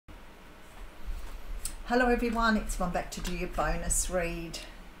Hello everyone, it's Yvonne back to do your bonus read.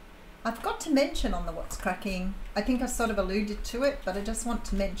 I forgot to mention on the What's Cracking, I think I sort of alluded to it, but I just want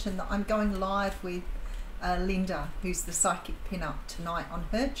to mention that I'm going live with Linda, who's the Psychic Pin-Up, tonight on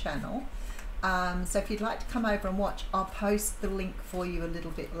her channel. So if you'd like to come over and watch, I'll post the link for you a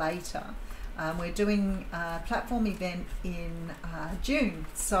little bit later. We're doing a platform event in June,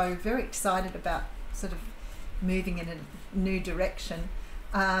 so very excited about sort of moving in a new direction.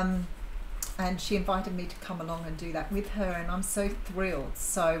 And she invited me to come along and do that with her, and I'm so thrilled.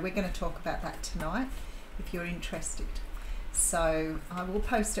 So we're going to talk about that tonight if you're interested. So I will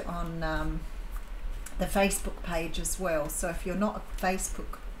post it on the Facebook page as well. So if you're not a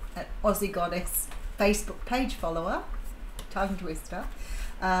Facebook Aussie Goddess Facebook page follower, tongue twister,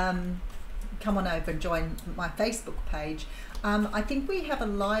 come on over and join my Facebook page. I think we have a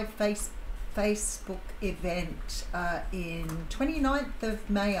live Facebook event in 29th of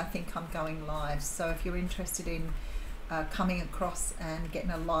May. I think I'm going live, so if you're interested in coming across and getting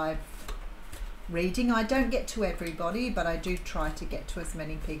a live reading, I don't get to everybody, but I do try to get to as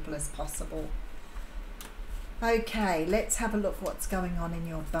many people as possible. Okay, let's have a look what's going on in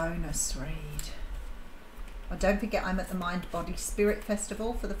your bonus read. Oh, don't forget, I'm at the Mind Body Spirit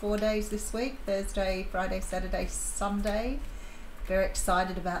Festival for the 4 days this week, Thursday, Friday, Saturday, Sunday. Very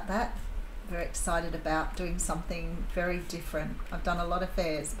excited about that. Very excited about doing something very different. I've done a lot of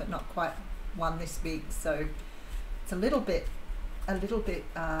fairs, but not quite one this big, so it's a little bit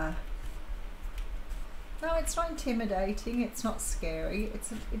no, it's not intimidating, it's not scary,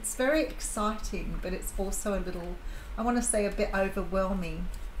 it's very exciting, but it's also a little, I want to say, a bit overwhelming,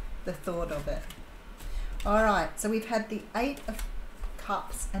 the thought of it. All right, so we've had the 8 of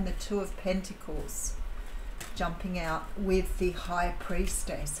Cups and the 2 of Pentacles jumping out with the High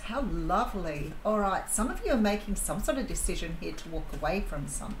Priestess. How lovely. All right, some of you are making some sort of decision here to walk away from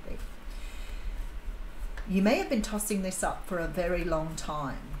something. You may have been tossing this up for a very long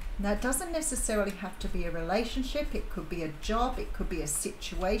time. Now, it doesn't necessarily have to be a relationship. It could be a job. It could be a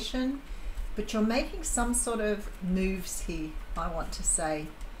situation. But you're making some sort of moves here, I want to say.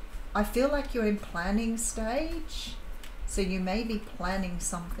 I feel like you're in planning stage. So you may be planning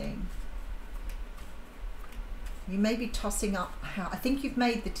something. You may be tossing up how, I think you've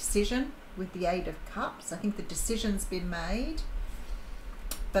made the decision with the 8 of Cups. I think the decision's been made,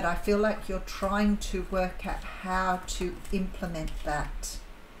 but I feel like you're trying to work out how to implement that.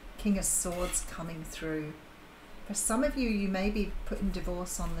 King of Swords coming through. For some of you, you may be putting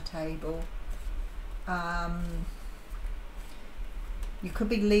divorce on the table. You could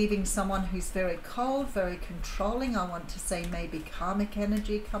be leaving someone who's very cold, very controlling. I want to say maybe karmic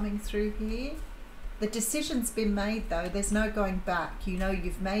energy coming through here. The decision's been made though, there's no going back. You know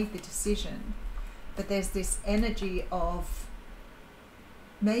you've made the decision, but there's this energy of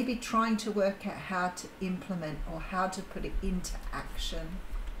maybe trying to work out how to implement or how to put it into action.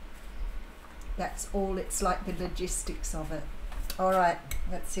 That's all, it's like the logistics of it. All right,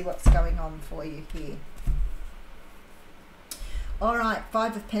 let's see what's going on for you here. All right,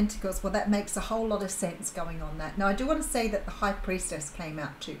 5 of Pentacles. Well, that makes a whole lot of sense going on that. Now, I do want to say that the High Priestess came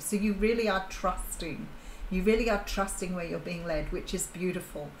out too. So you really are trusting. You really are trusting where you're being led, which is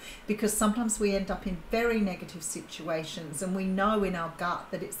beautiful. Because sometimes we end up in very negative situations and we know in our gut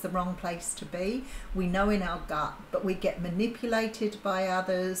that it's the wrong place to be. We know in our gut, but we get manipulated by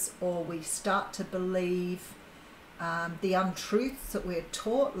others, or we start to believe the untruths that we're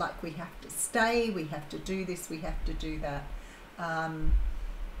taught, like we have to stay, we have to do this, we have to do that. And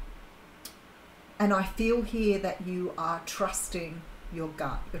I feel here that you are trusting your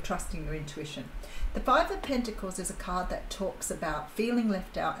gut, you're trusting your intuition. The 5 of Pentacles is a card that talks about feeling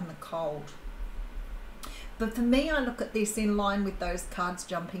left out in the cold. But for me, I look at this in line with those cards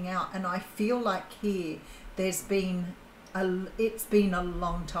jumping out, and I feel like here it's been a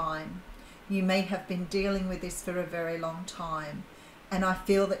long time. You may have been dealing with this for a very long time, and I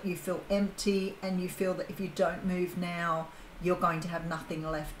feel that you feel empty, and you feel that if you don't move now, you're going to have nothing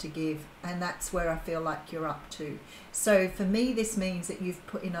left to give, and that's where I feel like you're up to. So for me, this means that you've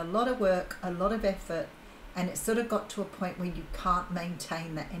put in a lot of work, a lot of effort, and it's sort of got to a point where you can't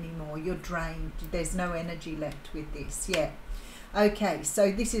maintain that anymore. You're drained. There's no energy left with this. Yeah. Okay,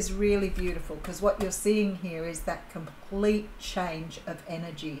 so this is really beautiful, because what you're seeing here is that complete change of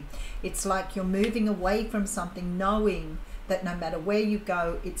energy. It's like you're moving away from something, knowing that no matter where you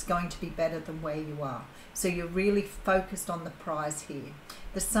go, it's going to be better than where you are. So you're really focused on the prize here.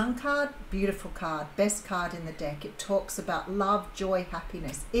 The Sun card, beautiful card, best card in the deck. It talks about love, joy,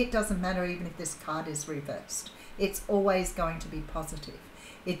 happiness. It doesn't matter even if this card is reversed. It's always going to be positive.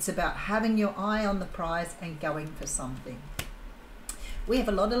 It's about having your eye on the prize and going for something. We have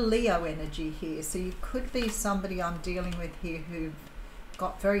a lot of Leo energy here, so you could be somebody I'm dealing with here who've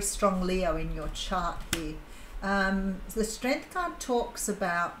got very strong Leo in your chart here. The Strength card talks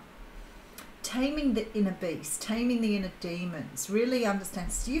about taming the inner beast, taming the inner demons, really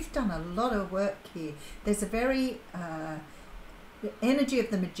understand. So you've done a lot of work here. There's a very the energy of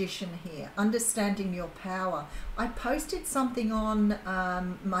the magician here, understanding your power. I posted something on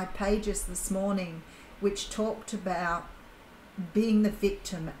my pages this morning which talked about being the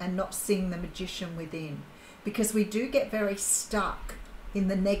victim and not seeing the magician within, because we do get very stuck in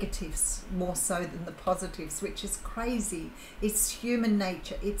the negatives more so than the positives, which is crazy. It's human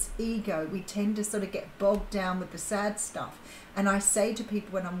nature, it's ego. We tend to sort of get bogged down with the sad stuff. And I say to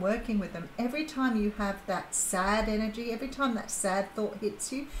people when I'm working with them, every time you have that sad energy, every time that sad thought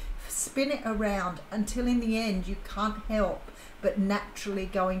hits you, spin it around until in the end you can't help but naturally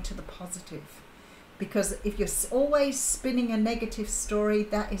going to the positive. Because if you're always spinning a negative story,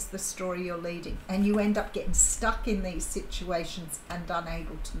 that is the story you're leading. And you end up getting stuck in these situations and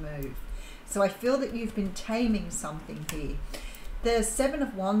unable to move. So I feel that you've been taming something here. The Seven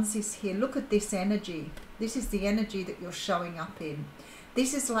of Wands is here. Look at this energy. This is the energy that you're showing up in.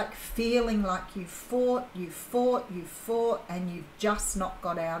 This is like feeling like you fought, and you've just not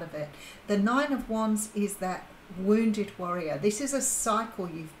got out of it. The Nine of Wands is that wounded warrior. This is a cycle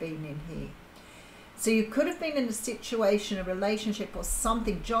you've been in here. So you could have been in a situation, a relationship or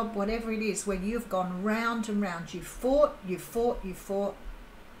something, job, whatever it is, where you've gone round and round. You fought,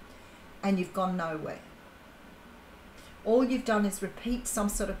 and you've gone nowhere. All you've done is repeat some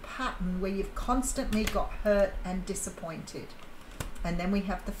sort of pattern where you've constantly got hurt and disappointed. And then we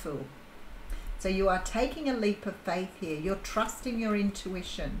have the Fool. So you are taking a leap of faith here. You're trusting your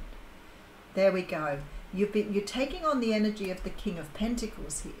intuition. There we go. You're taking on the energy of the King of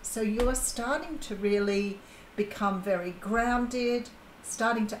Pentacles here. So you are starting to really become very grounded,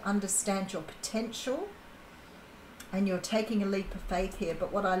 starting to understand your potential, and you're taking a leap of faith here.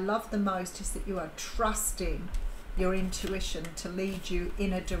 But what I love the most is that you are trusting your intuition to lead you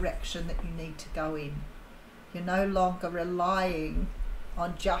in a direction that you need to go in. You're no longer relying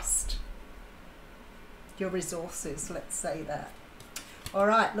on just your resources, let's say that. All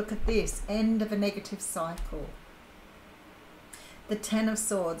right, look at this. End of a negative cycle. The Ten of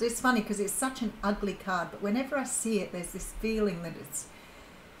Swords. It's funny because it's such an ugly card, but whenever I see it, there's this feeling that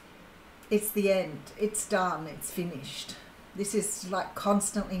it's the end. It's done. It's finished. This is like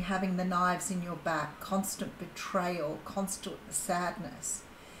constantly having the knives in your back, constant betrayal, constant sadness.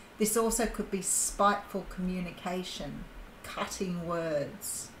 This also could be spiteful communication, cutting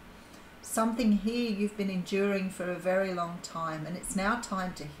words. Something here you've been enduring for a very long time, and it's now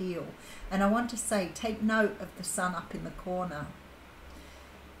time to heal. And I want to say, take note of the sun up in the corner.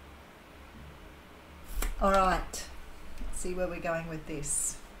 All right, let's see where we're going with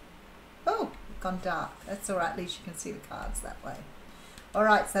this. Oh, gone dark. That's all right, at least you can see the cards that way. All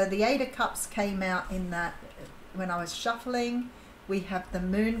right, so the Eight of Cups came out in that when I was shuffling. We have the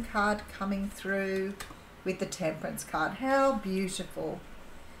Moon card coming through with the Temperance card. How beautiful.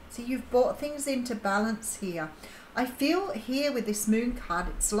 So you've brought things into balance here. I feel here with this Moon card,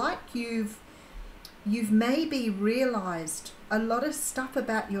 it's like you've maybe realized a lot of stuff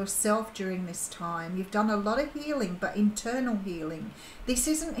about yourself during this time. You've done a lot of healing, but internal healing. This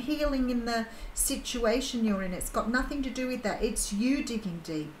isn't healing in the situation you're in. It's got nothing to do with that. It's you digging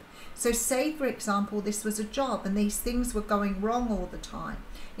deep. So say, for example, this was a job and these things were going wrong all the time.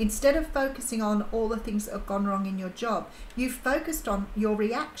 Instead of focusing on all the things that have gone wrong in your job, you've focused on your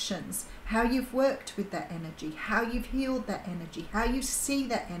reactions, how you've worked with that energy, how you've healed that energy, how you see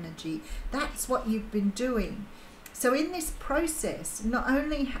that energy. That's what you've been doing. So in this process, not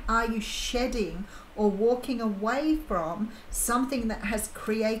only are you shedding or walking away from something that has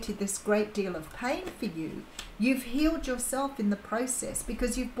created this great deal of pain for you, you've healed yourself in the process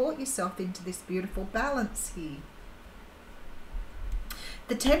because you've brought yourself into this beautiful balance here.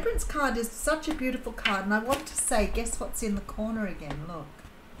 The Temperance card is such a beautiful card, and I want to say, guess what's in the corner again? Look.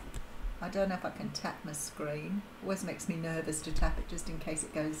 I don't know if I can tap my screen. Always makes me nervous to tap it just in case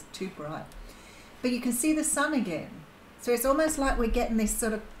it goes too bright. But you can see the sun again. So it's almost like we're getting this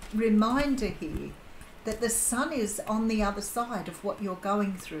sort of reminder here that the sun is on the other side of what you're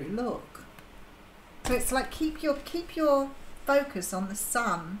going through. Look. So it's like keep your focus on the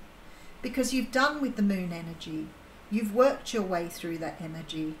sun, because you've done with the moon energy. You've worked your way through that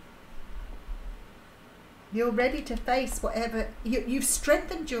energy. You're ready to face whatever, you've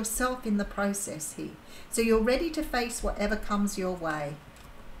strengthened yourself in the process here. So you're ready to face whatever comes your way.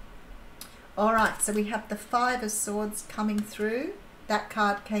 All right, so we have the Five of Swords coming through. That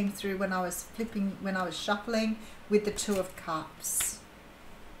card came through when I was shuffling with the Two of Cups.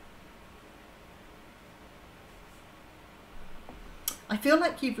 I feel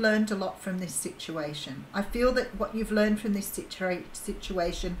like you've learned a lot from this situation. I feel that what you've learned from this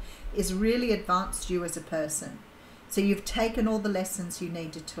situation is really advanced you as a person. So you've taken all the lessons you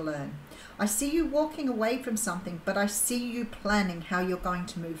needed to learn. I see you walking away from something, but I see you planning how you're going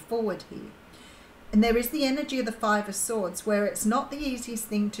to move forward here. And there is the energy of the Five of Swords, where it's not the easiest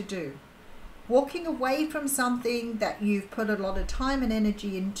thing to do. Walking away from something that you've put a lot of time and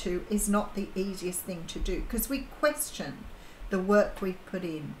energy into is not the easiest thing to do, because we question the work we've put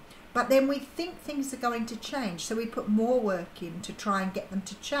in. But then we think things are going to change, so we put more work in to try and get them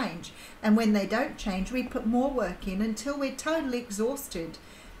to change. And when they don't change, we put more work in until we're totally exhausted.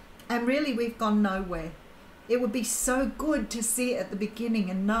 And really, we've gone nowhere. It would be so good to see it at the beginning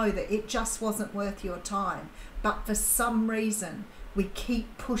and know that it just wasn't worth your time. But for some reason, we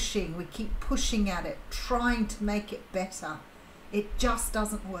keep pushing at it, trying to make it better. It just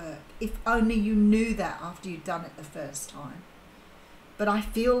doesn't work. If only you knew that after you'd done it the first time. But I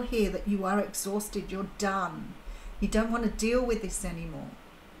feel here that you are exhausted, you're done. You don't want to deal with this anymore.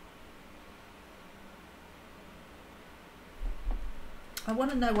 I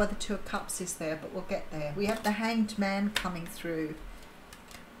want to know why the Two of Cups is there, but we'll get there. We have the Hanged Man coming through,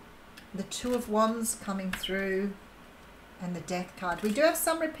 the Two of Wands coming through, and the Death card. We do have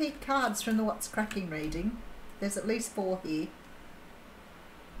some repeat cards from the What's Cracking reading. There's at least 4 here.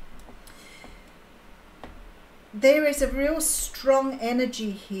 There is a real strong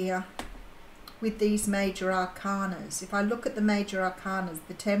energy here with these major arcanas. If I look at the major arcanas,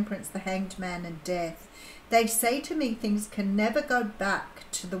 the Temperance, the Hanged Man and Death, they say to me things can never go back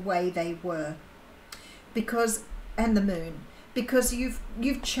to the way they were. Because, and the Moon, because you've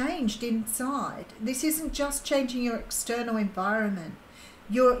changed inside. This isn't just changing your external environment.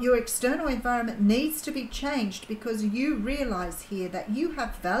 Your external environment needs to be changed because you realize here that you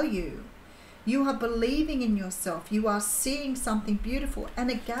have value. You are believing in yourself. You are seeing something beautiful. And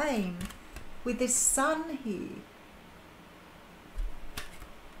again, with this Sun here,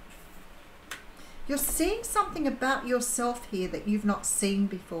 you're seeing something about yourself here that you've not seen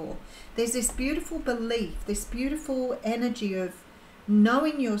before. There's this beautiful belief, this beautiful energy of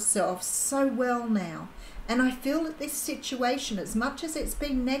knowing yourself so well now. And I feel that this situation, as much as it's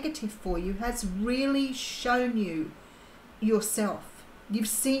been negative for you, has really shown you yourself. You've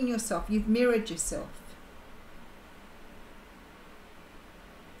seen yourself, you've mirrored yourself.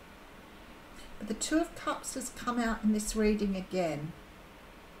 But the Two of Cups has come out in this reading again.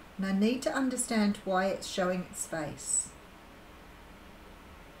 And I need to understand why it's showing its face.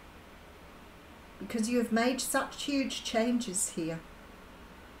 Because you have made such huge changes here.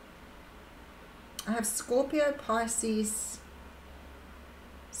 I have Scorpio, Pisces,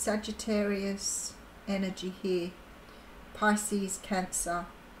 Sagittarius energy here. Pisces, Cancer.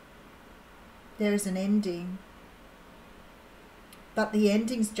 There is an ending. But the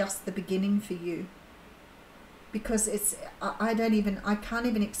ending's just the beginning for you. Because it's, I can't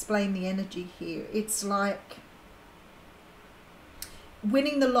even explain the energy here. It's like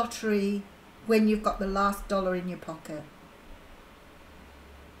winning the lottery when you've got the last dollar in your pocket.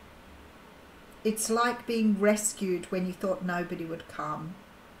 It's like being rescued when you thought nobody would come.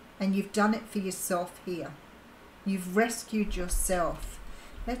 And you've done it for yourself here. You've rescued yourself.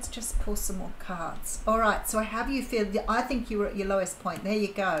 Let's just pull some more cards. All right, so how do you feel? I think you were at your lowest point. There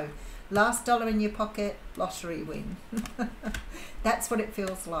you go. Last dollar in your pocket, lottery win. That's what it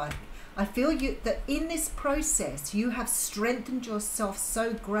feels like. I feel that in this process, you have strengthened yourself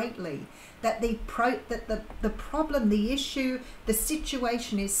so greatly that the problem, the issue, the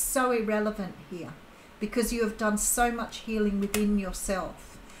situation is so irrelevant here because you have done so much healing within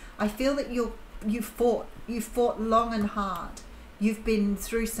yourself. I feel that you fought long and hard. You've been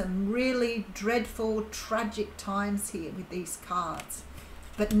through some really dreadful, tragic times here with these cards.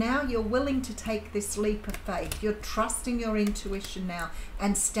 But now you're willing to take this leap of faith. You're trusting your intuition now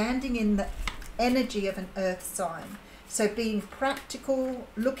and standing in the energy of an earth sign. So being practical,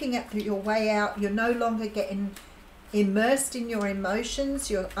 looking at your way out, you're no longer getting immersed in your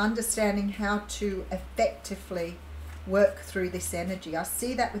emotions. You're understanding how to effectively work through this energy. I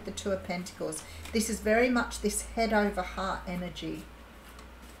see that with the Two of Pentacles. This is very much this head over heart energy.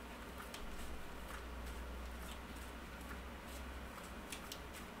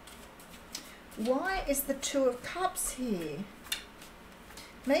 Why is the Two of Cups here?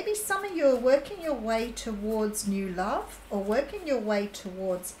 Maybe some of you are working your way towards new love or working your way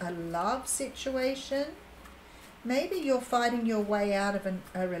towards a love situation. Maybe you're fighting your way out of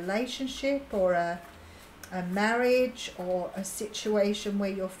a relationship or a marriage or a situation where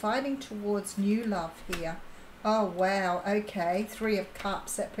you're fighting towards new love here. Oh wow, okay, Three of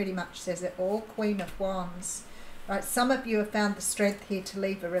Cups, that pretty much says it all. Queen of Wands. Right, some of you have found the strength here to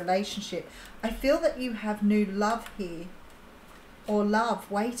leave a relationship. I feel that you have new love here, or love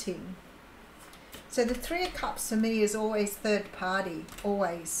waiting. So the Three of Cups for me is always third party,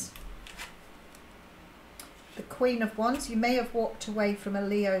 always. The Queen of Wands, you may have walked away from a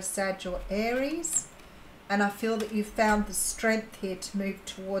Leo, Sag or Aries, and I feel that you've found the strength here to move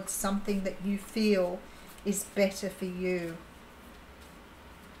towards something that you feel is better for you.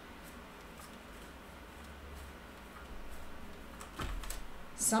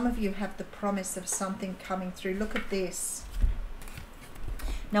 Some of you have the promise of something coming through. Look at this.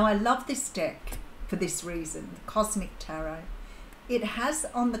 Now, I love this deck for this reason, the Cosmic Tarot. It has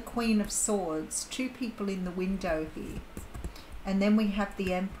on the Queen of Swords, two people in the window here. And then we have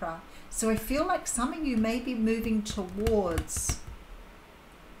the Emperor. So I feel like some of you may be moving towards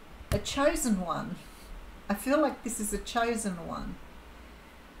a chosen one. I feel like this is a chosen one.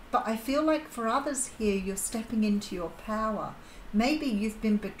 But I feel like for others here, you're stepping into your power. Maybe you've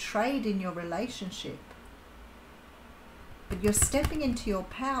been betrayed in your relationship, but you're stepping into your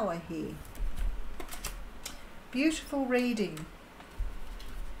power here. Beautiful reading.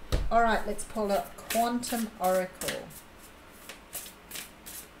 All right, let's pull up Quantum Oracle.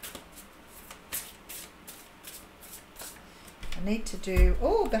 I need to do,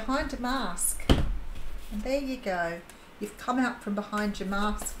 oh, behind a mask. And there you go. You've come out from behind your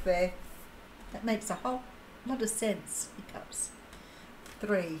mask there. That makes a whole lot of sense. Hiccups.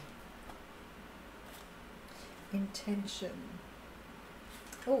 3. Intention.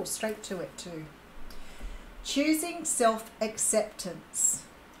 Oh, straight to it too. Choosing self-acceptance.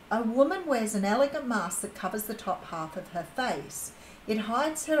 A woman wears an elegant mask that covers the top half of her face. It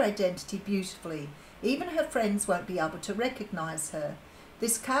hides her identity beautifully. Even her friends won't be able to recognize her.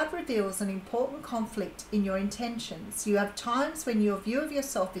 This card reveals an important conflict in your intentions. You have times when your view of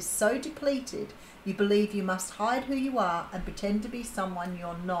yourself is so depleted, you believe you must hide who you are and pretend to be someone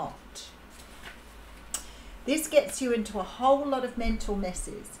you're not. This gets you into a whole lot of mental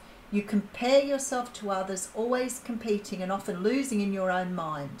messes. You compare yourself to others, always competing and often losing in your own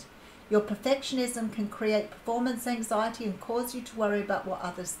mind. Your perfectionism can create performance anxiety and cause you to worry about what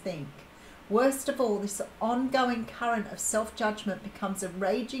others think. Worst of all, this ongoing current of self-judgment becomes a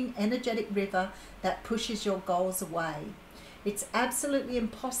raging, energetic river that pushes your goals away. It's absolutely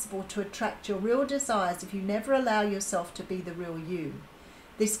impossible to attract your real desires if you never allow yourself to be the real you.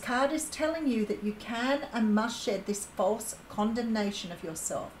 This card is telling you that you can and must shed this false condemnation of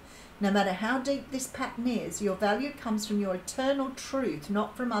yourself. No matter how deep this pattern is, your value comes from your eternal truth,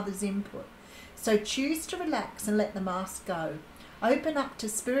 not from others' input. So choose to relax and let the mask go. Open up to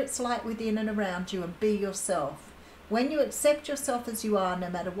Spirit's light within and around you and be yourself. When you accept yourself as you are, no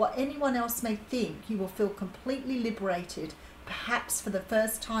matter what anyone else may think, you will feel completely liberated, perhaps for the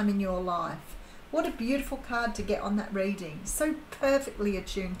first time in your life. What a beautiful card to get on that reading. So perfectly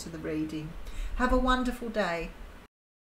attuned to the reading. Have a wonderful day.